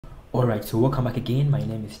Alright, so welcome back again. My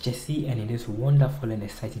name is Jesse, and in this wonderful and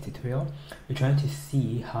exciting tutorial, we're trying to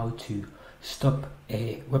see how to stop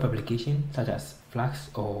a web application such as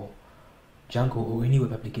Flask or Django or any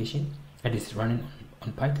web application that is running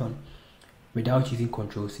on Python without using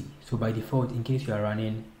Ctrl+C. So by default, in case you are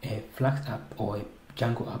running a Flask app or a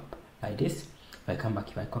Django app like this, if I come back,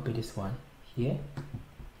 if I copy this one here,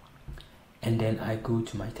 and then I go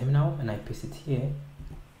to my terminal and I paste it here,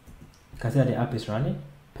 you can see that the app is running.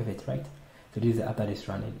 Perfect, right? So this is the app that is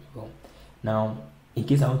running. Well, now in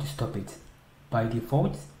case I want to stop it, by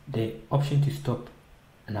default the option to stop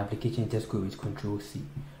an application, just go with Ctrl+C,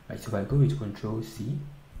 right? So if I go with Ctrl+C,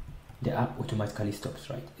 the app automatically stops,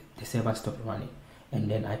 right? The server stops running, and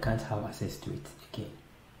then I can't have access to it again,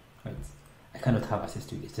 right? I cannot have access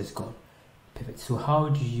to it, it's just gone. Perfect. So how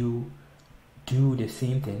do you do the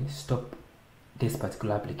same thing, stop this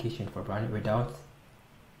particular application from running without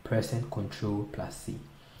pressing Ctrl+C?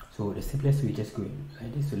 So the simplest way is just going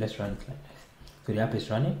like this. So let's run it like this. So the app is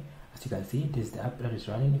running. As you can see, this is the app that is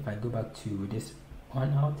running. If I go back to this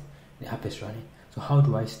one out, the app is running. So how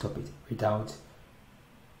do I stop it without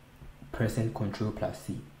pressing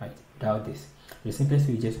Ctrl+C, right? Without this, the simplest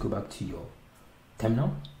way is just go back to your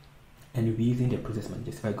terminal and you'll be using the process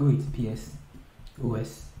manager. So if I go with PS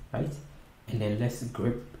OS, right, and then let's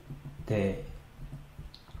grep the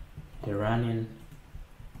running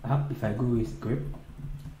app. If I go with grep,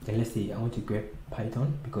 then let's say I want to grep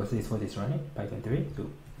Python because this is what is running, Python 3. So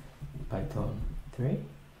Python 3,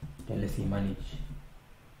 then let's say manage.py.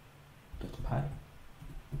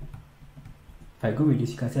 If I go with this,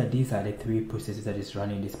 you can see that these are the three processes that is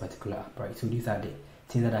running this particular app, right? So these are the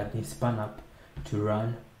things that have been spun up to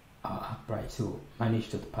run our app, right? So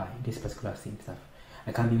manage.py, this particular same stuff.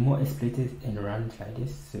 I can be more explicit and run it like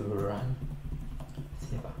this. So run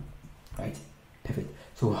server, right? Perfect.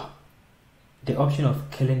 So the option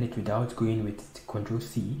of killing it without going with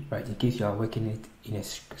Ctrl+C, right, in case you are working it in a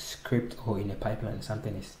script or in a pipeline or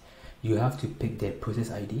something, is you have to pick the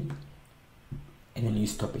process ID and then you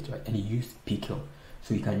stop it, right, and you use pkill.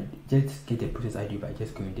 So you can just get the process ID by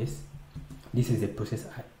just going this. This is the process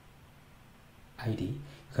ID. You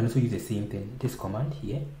can also use the same thing, this command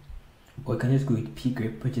here, or you can just go with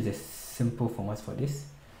pgrep, which is a simple format for this.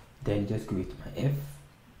 Then just go with my F,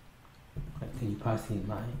 right, then you pass in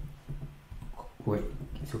my wait,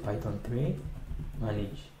 so Python 3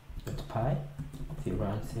 manage.py, say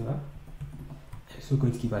run server. It's also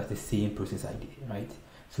going to give us the same process ID, right?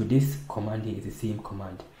 So this command here is the same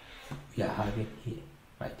command we are having here,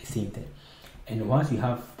 right? The same thing. And once we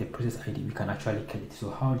have the process ID, we can actually kill it. So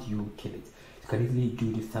how do you kill it? You can easily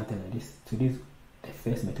do this something like this. So this is the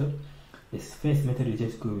first method. This first method is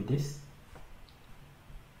just go with this.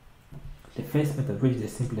 The first method, which is the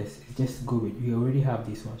simplest, is just go with, we already have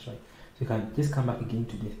these ones, right? So you can just come back again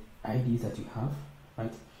to the IDs that you have,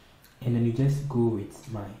 right? And then you just go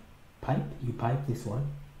with my pipe. You pipe this one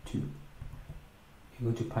to,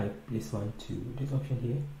 you're going to pipe this one to this option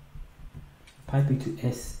here. Pipe it to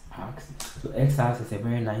sargs. So sargs is a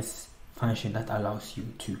very nice function that allows you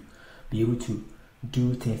to be able to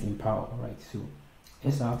do things in parallel, right? So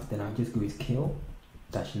sargs, then I'll just go with kill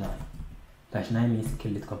 -9. -9 means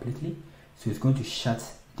kill it completely. So it's going to shut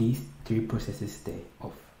these three processes there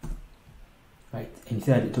off, right? And you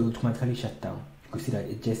see that it automatically shut down. You could see that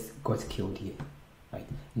it just got killed here, right?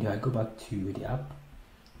 And if I go back to the app,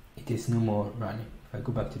 it is no more running. If I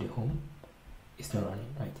go back to the home, it's not running,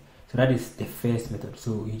 right? So that is the first method.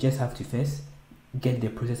 So you just have to first get the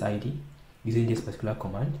process ID using this particular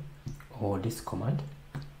command or this command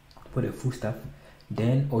for the full stuff.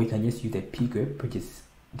 Then, or you can just use the pgrep, which is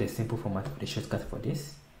the simple format of the shortcut for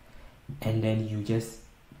this, and then you just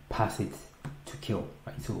pass it to kill,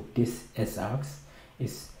 right? So this sargs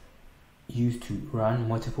is used to run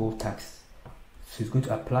multiple tasks. So it's going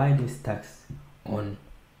to apply this task on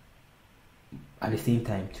at the same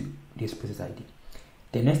time to this process ID.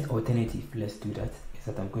 The next alternative, let's do that, is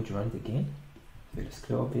that I'm going to run it again. So let's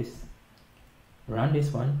clear up this, run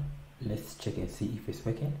this one, let's check and see if it's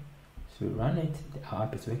working. So run it, our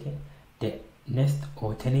app is working. The next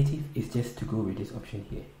alternative is just to go with this option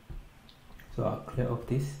here. So I'll clear up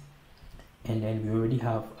this, and then we already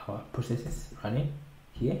have our processes running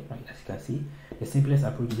here, right? As you can see, the simplest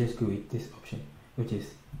approach is just go with this option, which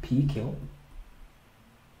is pkill,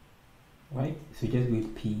 right? So just go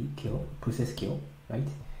with pkill, process kill, right?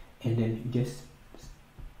 And then you just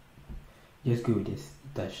go with this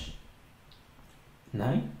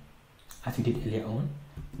 -9 as we did earlier on.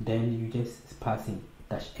 Then you just pass in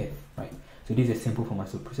 -f, right? So this is a simple format.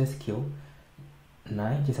 So process kill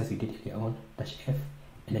 9, just as we did earlier on, -f,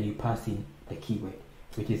 and then you pass in the keyword,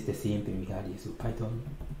 which is the same thing we had here. So Python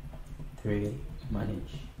 3 manage.py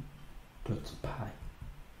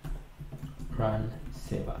run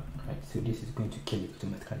server, right? So this is going to kill it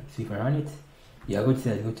automatically. So if I run it, you are going to see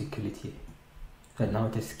that it's going to kill it here. So now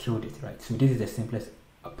it has killed it, right? So this is the simplest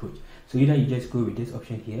approach. So either you just go with this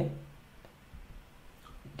option here,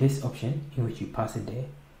 this option in which you pass it there,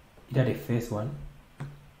 either the first one,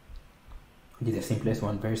 which is the simplest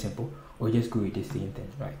one, very simple, or just go with the same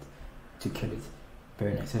thing, right, to kill it.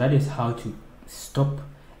 Very nice. So that is how to stop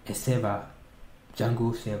a server,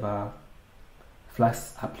 Django server,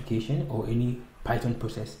 Flask application, or any Python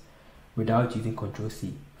process without using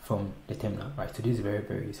Ctrl+C from the terminal, right? So this is very,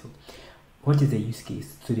 very useful. What is the use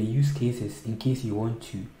case? So the use case is in case you want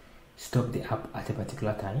to stop the app at a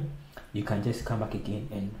particular time, you can just come back again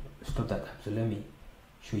and stop that app. So let me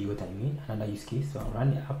show you what I mean. Another use case. So I'm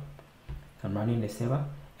running the app, I'm running the server,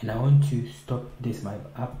 and I want to stop this my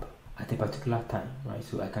app at a particular time, right?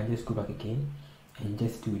 So I can just go back again and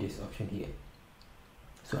just do this option here.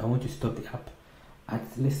 So I want to stop the app at,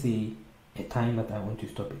 let's say, a time that I want to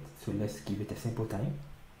stop it. So let's give it a simple time.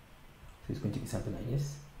 So it's going to be something like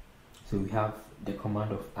this. So we have the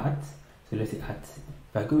command of @. So let's say @.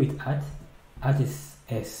 If I go with @, is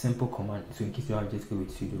a simple command. So in case you have, just go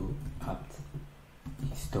with sudo apt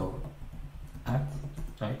install @,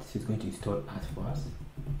 right? So it's going to install @ for us.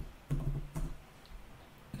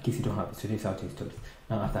 In case you don't have it, so this is how to install it.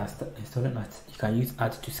 Now after installing @, you can use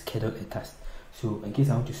 @ to schedule a task. So in case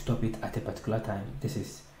I want to stop it at a particular time, this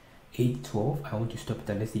is 8:12, I want to stop it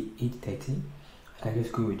at, let's say, 8:30, I can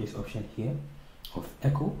just go with this option here of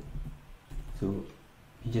echo. So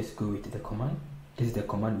you just go with the command. This is the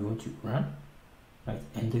command we want to run, right?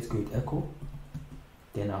 And just go with echo.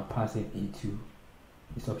 Then I'll pass it into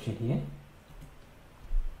this option here.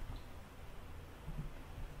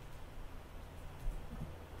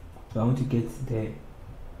 So I want to get the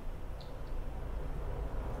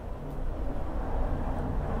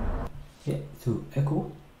so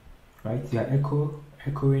echo, right? You are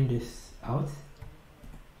echoing this out,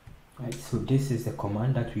 right? So this is the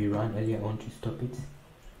command that we ran earlier on to stop it.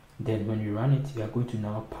 Then when you run it, you are going to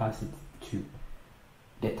now pass it to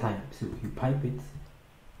the time. So you pipe it,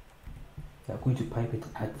 you are going to pipe it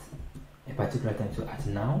at a particular time. So at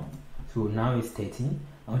now, so now it's 13.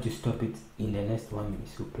 I want to stop it in the next 1 minute.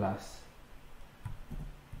 So plus,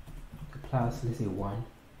 let's say 1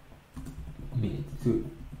 minute. So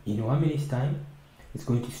in 1 minute's time, it's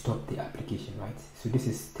going to stop the application, right? So this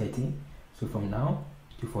is 13. So from now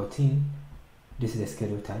to 14, this is the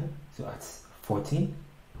scheduled time. So at 14,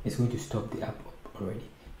 it's going to stop the app already.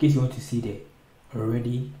 In case you want to see the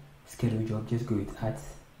already scheduled job, just go with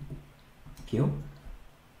 @kill,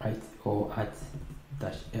 right? Or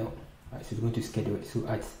 @-l, right? So it's going to schedule it. So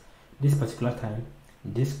at this particular time,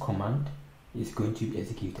 this command is going to be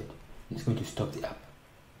executed. It's going to stop the app.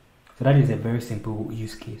 So that is a very simple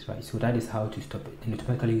use case, right? So that is how to stop it. And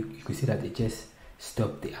automatically you can see that it just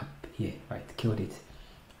stopped the app here, right? Killed it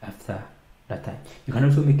after that time. You can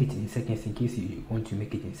also make it in seconds in case you want to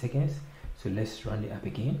make it in seconds. So let's run the app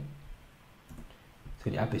again. So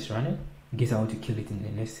the app is running. In case I want to kill it in the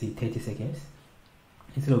next, say, 30 seconds.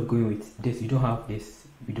 Instead of going with this, we don't have this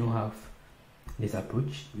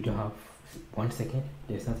approach. We don't have 1 second.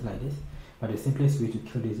 There's nothing like this. But the simplest way to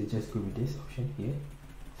kill this is just go with this option here.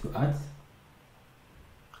 So at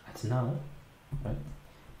now, right?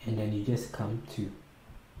 And then you just come to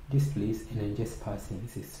this place and then just pass in,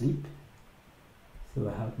 say, sleep. So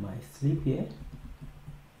I have my sleep here.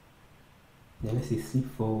 Then let's say sleep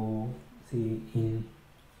for, say, in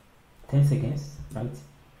 10 seconds, right?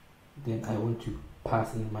 Then I want to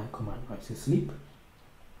pass in my command, right? So sleep.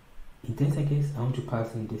 In 10 seconds, I want to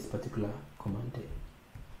pass in this particular command there.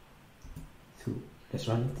 So let's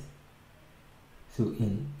run it. So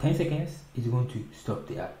in 10 seconds, it's going to stop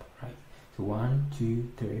the app, right? So 1,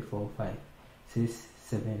 2, 3, 4, 5, 6,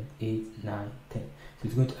 7, 8, 9, 10. So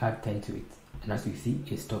it's going to add 10 to it. And as you see,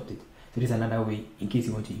 it stopped it. So this is another way in case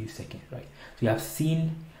you want to use seconds, right? So you have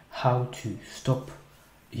seen how to stop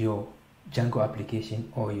your Django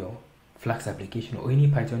application or your Flask application or any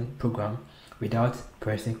Python program without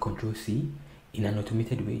pressing Ctrl+C in an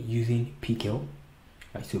automated way using pkill,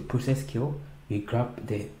 right? So process kill, we grab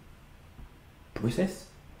the process,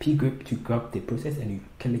 pgrep to grab the process and you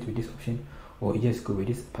kill it with this option, or you just go with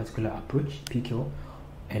this particular approach, pkill,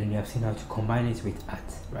 and we have seen how to combine it with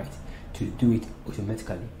 @, right, to do it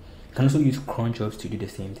automatically. You can also use cron jobs to do the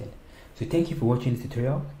same thing. So thank you for watching this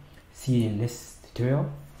tutorial. See you in this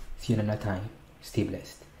tutorial. See you another time. Stay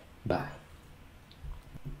blessed. Bye.